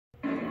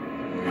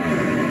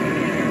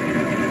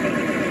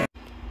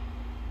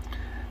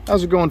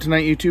How's it going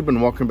tonight, YouTube,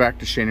 and welcome back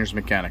to Shaner's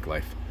Mechanic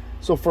Life.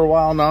 So for a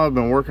while now I've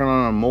been working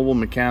on a mobile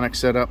mechanic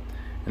setup,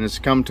 and it's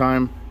come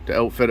time to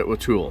outfit it with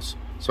tools.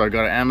 So I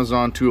got an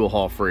Amazon tool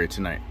haul for you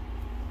tonight.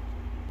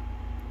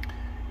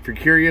 If you're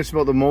curious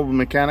about the mobile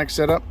mechanic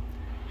setup,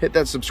 hit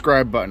that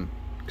subscribe button,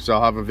 because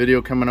I'll have a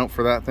video coming out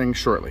for that thing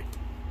shortly.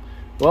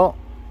 Well,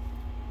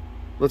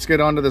 let's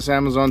get on to this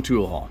Amazon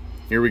tool haul.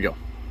 Here we go.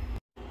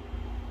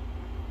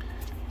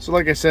 So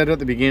like I said at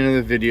the beginning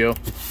of the video,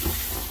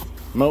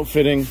 I'm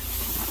outfitting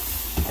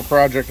a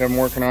project I'm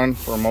working on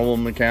for a mobile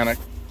mechanic,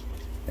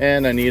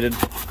 and I needed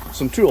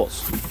some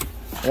tools.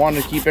 I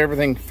wanted to keep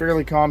everything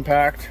fairly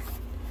compact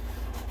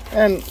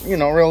and, you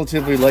know,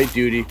 relatively light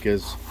duty,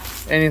 because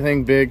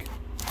anything big,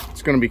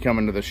 it's going to be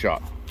coming to the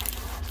shop.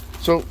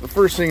 So the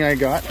first thing I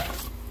got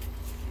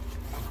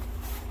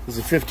is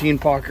a 15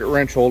 pocket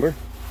wrench holder.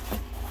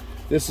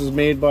 This is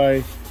made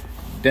by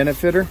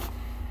Denifiter.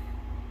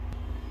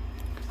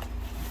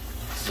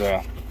 It's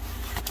a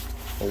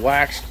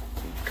waxed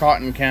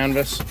cotton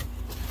canvas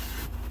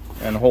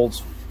and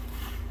holds,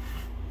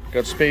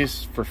 got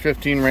space for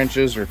 15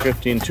 wrenches or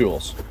 15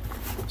 tools.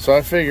 So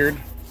I figured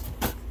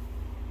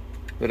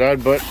that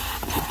I'd put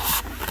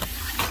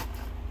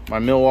my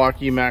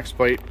Milwaukee Max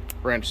Bite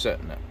wrench set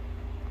in it,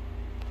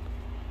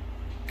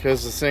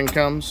 because this thing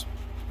comes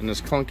in this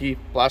clunky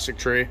plastic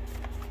tray,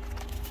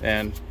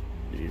 and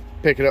you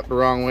pick it up the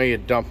wrong way, you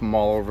dump them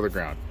all over the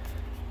ground.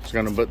 Just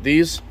gonna put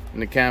these in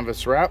the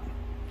canvas wrap.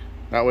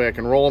 That way I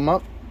can roll them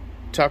up,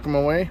 tuck them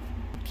away,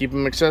 keep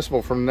them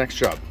accessible for the next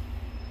job.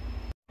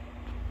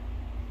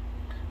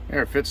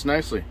 There, it fits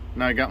nicely.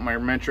 Now I got my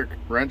metric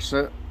wrench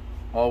set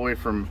all the way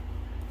from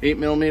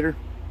 8mm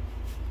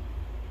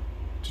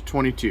to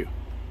 22. You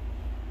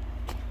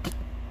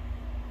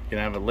can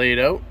have it laid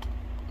out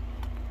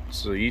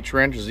so each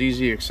wrench is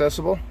easy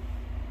accessible.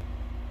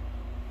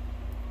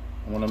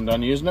 And when I'm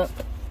done using it,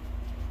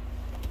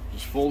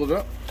 just fold it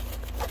up,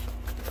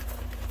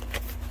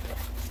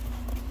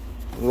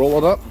 roll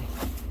it up.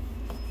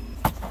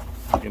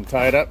 You can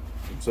tie it up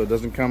so it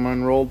doesn't come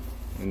unrolled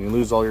and you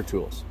lose all your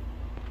tools.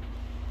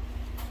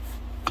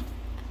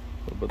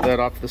 We'll put that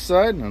off to the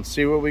side and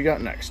see what we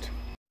got next.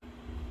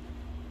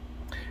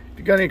 If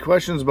you got any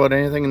questions about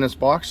anything in this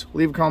box,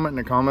 leave a comment in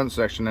the comment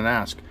section and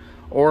ask,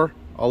 or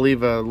I'll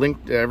leave a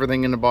link to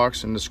everything in the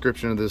box in the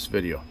description of this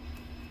video.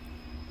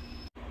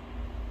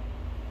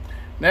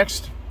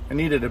 Next, I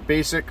needed a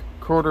basic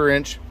 1/4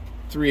 inch,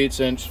 3/8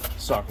 inch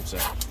socket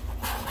set.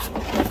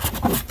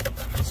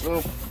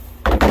 So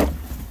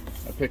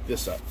I picked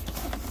this up.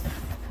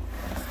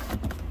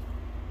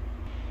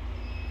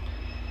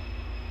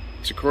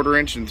 It's a 1/4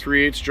 inch and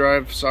 3/8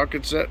 drive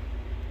socket set,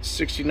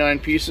 69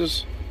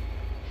 pieces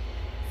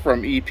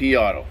from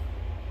Epauto.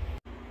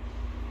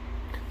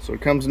 So it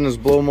comes in this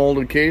blow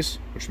molded case,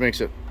 which makes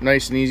it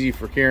nice and easy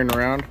for carrying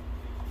around.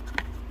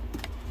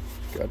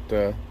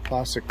 Got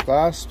plastic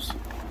clasps.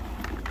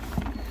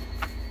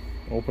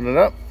 Open it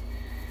up.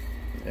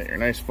 Got your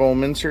nice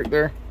foam insert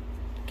there.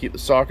 Keep the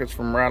sockets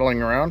from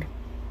rattling around.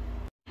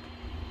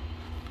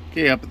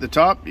 Okay, up at the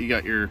top you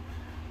got your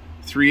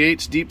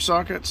 3/8 deep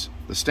sockets.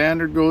 The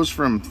standard goes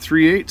from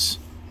 3/8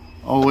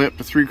 all the way up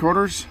to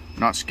 3/4,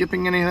 not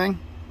skipping anything.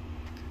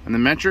 And the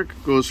metric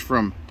goes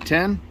from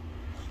 10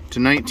 to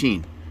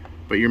 19,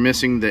 but you're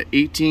missing the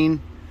 18,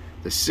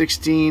 the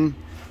 16,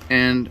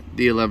 and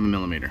the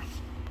 11mm.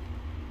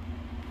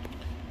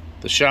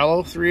 The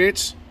shallow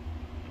 3/8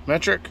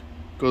 metric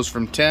goes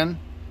from 10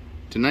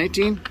 to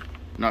 19,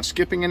 not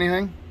skipping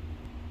anything.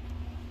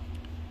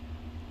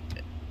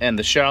 And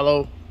the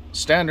shallow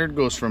standard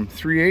goes from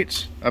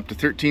 3/8 up to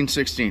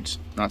 13/16,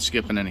 not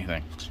skipping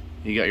anything.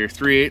 You got your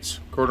 3/8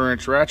 1/4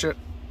 inch ratchet,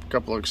 a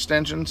couple of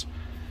extensions,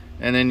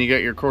 and then you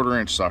got your 1/4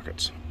 inch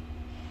sockets.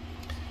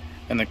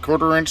 And the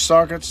 1/4 inch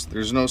sockets,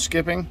 there's no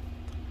skipping.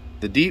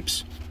 The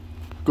deeps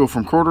go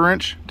from 1/4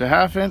 inch to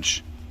 1/2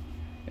 inch,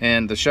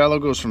 and the shallow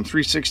goes from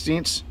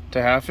 3/16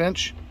 to 1/2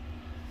 inch.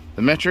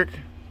 The metric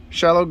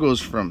shallow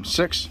goes from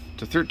 6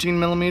 to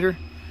 13mm,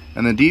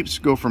 and the deeps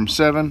go from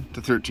 7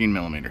 to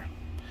 13mm.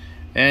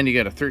 And you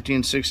got a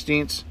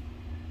 13/16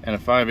 and a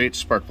 5/8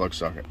 spark plug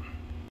socket.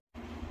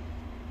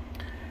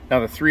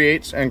 Now the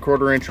 3/8 and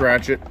 1/4 inch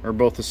ratchet are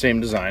both the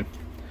same design.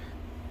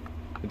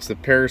 It's the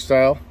pear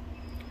style.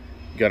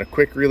 You got a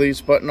quick release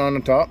button on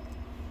the top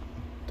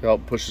to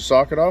help push the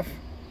socket off.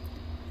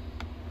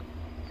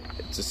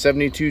 It's a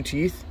 72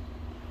 teeth,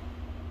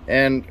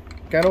 and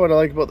kind of what I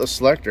like about the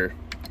selector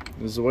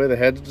is the way the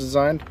head's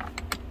designed.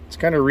 It's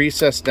kind of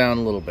recessed down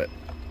a little bit,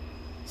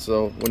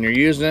 so when you're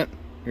using it,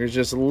 there's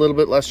just a little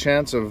bit less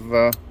chance of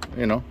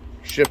you know,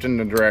 shifting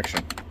the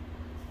direction.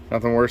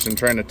 Nothing worse than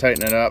trying to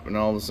tighten it up and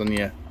all of a sudden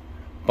you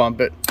bump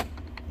it,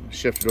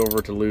 shift it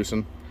over to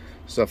loosen,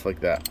 stuff like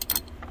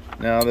that.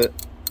 Now the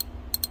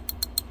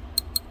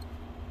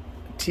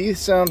teeth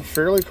sound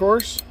fairly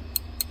coarse,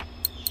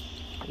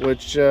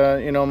 which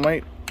you know,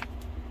 might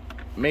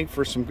make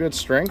for some good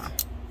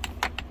strength.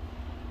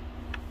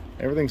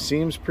 Everything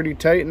seems pretty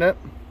tight in it.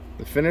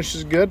 The finish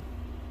is good.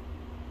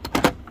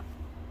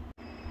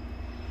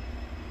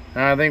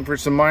 And I think for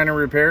some minor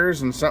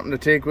repairs and something to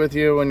take with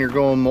you when you're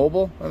going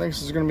mobile, I think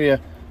this is going to be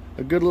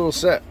a good little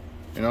set.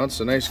 You know, it's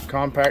a nice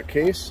compact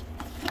case,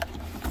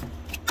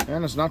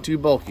 and it's not too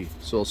bulky,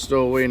 so it'll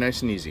stow away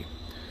nice and easy.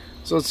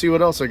 So let's see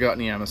what else I got in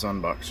the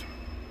Amazon box.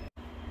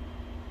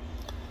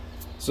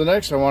 So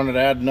next I wanted to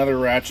add another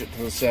ratchet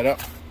to the setup,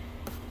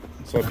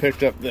 so I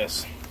picked up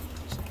this.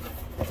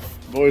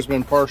 I've always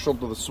been partial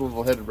to the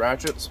swivel headed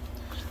ratchets,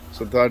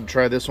 so I thought I'd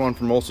try this one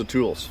from Olsa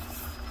Tools.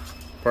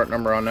 Part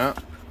number on that,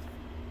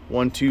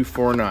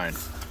 1249.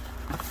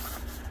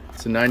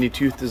 It's a 90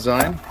 tooth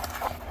design.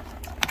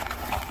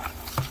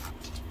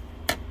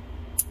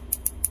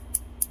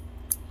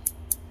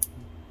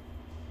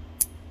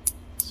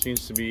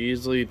 Seems to be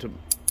easily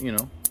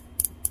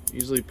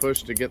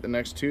pushed to get the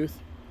next tooth,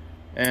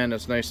 and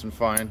it's nice and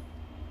fine,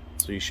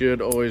 so you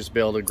should always be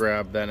able to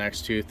grab that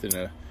next tooth in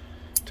a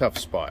tough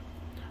spot.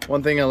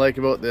 One thing I like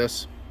about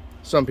this,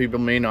 some people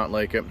may not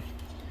like it,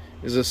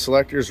 is the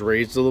selector's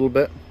raised a little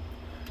bit,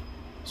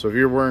 so if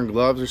you're wearing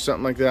gloves or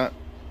something like that,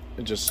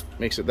 it just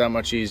makes it that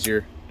much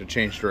easier to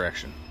change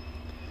direction.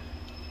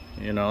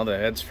 You know, the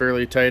head's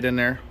fairly tight in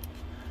there,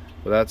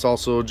 but that's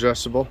also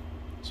adjustable,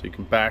 so you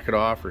can back it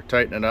off or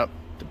tighten it up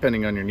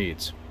depending on your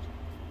needs.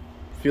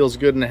 Feels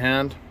good in the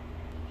hand.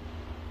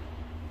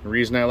 The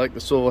reason I like the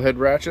swivel head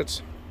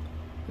ratchets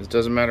is it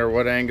doesn't matter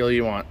what angle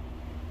you want.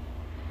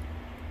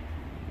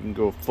 You can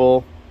go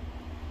full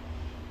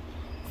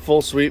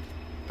sweep,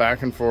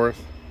 back and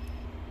forth.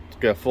 It's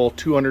got a full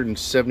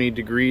 270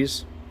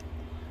 degrees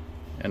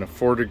and a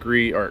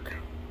 4-degree arc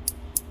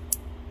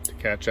to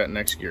catch that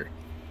next gear.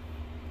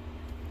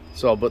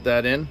 So I'll put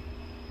that in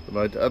with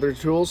my other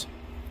tools,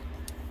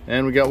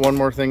 and we got one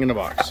more thing in the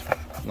box.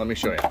 Let me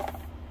show you.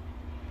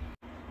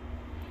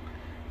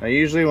 Now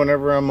usually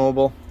whenever I'm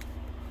mobile,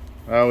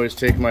 I always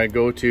take my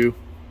go-to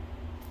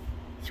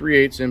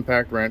 3/8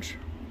 impact wrench,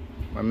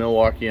 my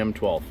Milwaukee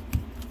M12.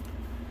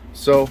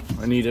 So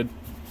I needed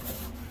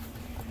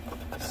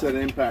a set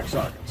of impact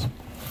sockets.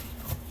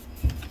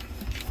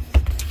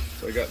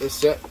 So I got this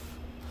set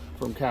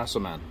from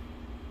Casoman.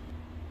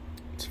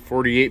 It's a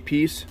 48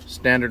 piece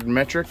standard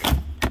metric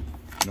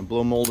in a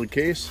blow molded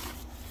case.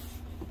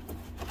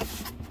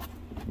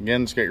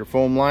 Again, it's got your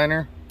foam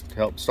liner to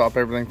help stop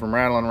everything from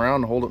rattling around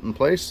and hold it in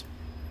place.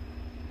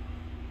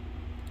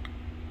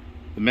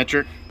 The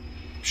metric,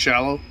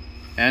 shallow,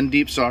 and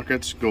deep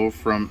sockets go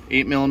from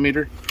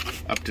 8mm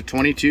up to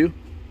 22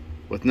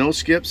 with no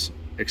skips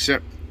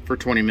except for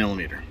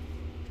 20mm.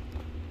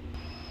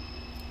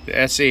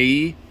 The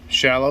SAE,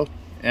 shallow,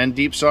 and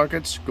deep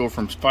sockets go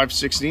from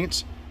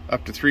 5/16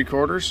 up to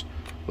 3/4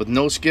 with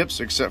no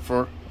skips except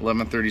for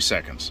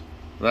 11/32.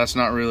 That's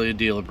not really a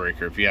deal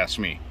breaker if you ask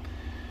me.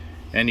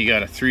 And you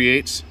got a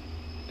 3/8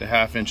 to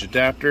 1/2 inch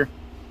adapter,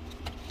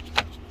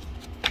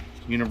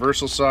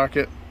 universal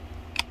socket,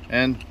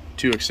 and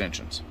 2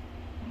 extensions.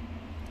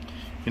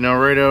 You know,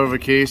 right out of a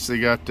case they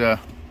got a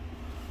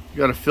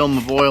film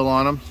of oil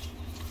on them,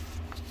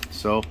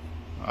 so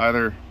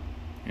either,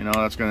 you know,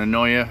 that's going to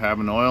annoy you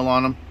having oil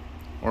on them,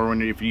 or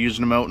if you're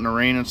using them out in the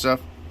rain and stuff,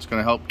 it's going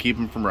to help keep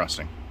them from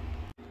rusting.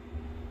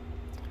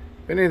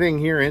 If anything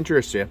here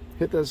interests you,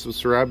 hit that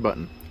subscribe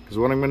button, because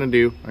what I'm going to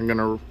do, I'm going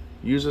to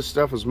use this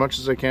stuff as much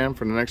as I can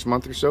for the next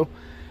month or so,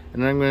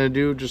 and then I'm going to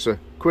do just a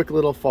quick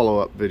little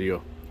follow-up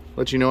video,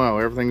 let you know how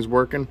everything's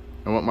working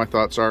and what my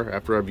thoughts are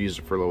after I've used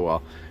it for a little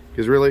while.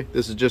 Because really,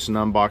 this is just an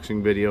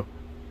unboxing video.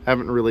 I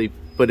haven't really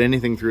put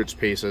anything through its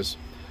paces,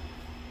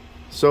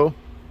 so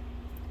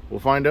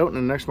we'll find out in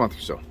the next month or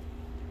so.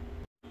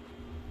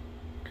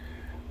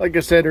 Like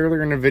I said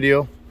earlier in the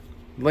video,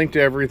 link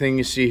to everything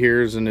you see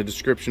here is in the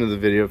description of the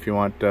video if you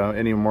want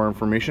any more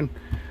information.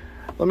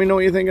 Let me know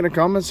what you think in the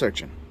comment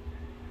section.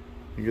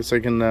 I guess I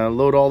can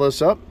load all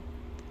this up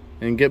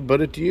and get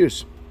butted to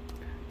use.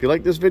 If you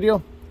like this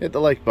video, hit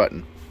the like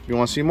button. If you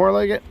want to see more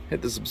like it,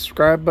 hit the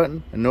subscribe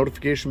button and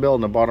notification bell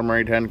in the bottom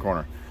right hand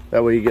corner.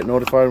 That way you get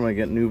notified when I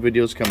get new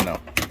videos coming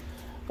out.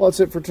 Well, that's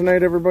it for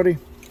tonight, everybody.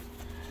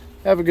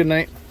 Have a good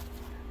night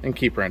and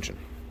keep wrenching.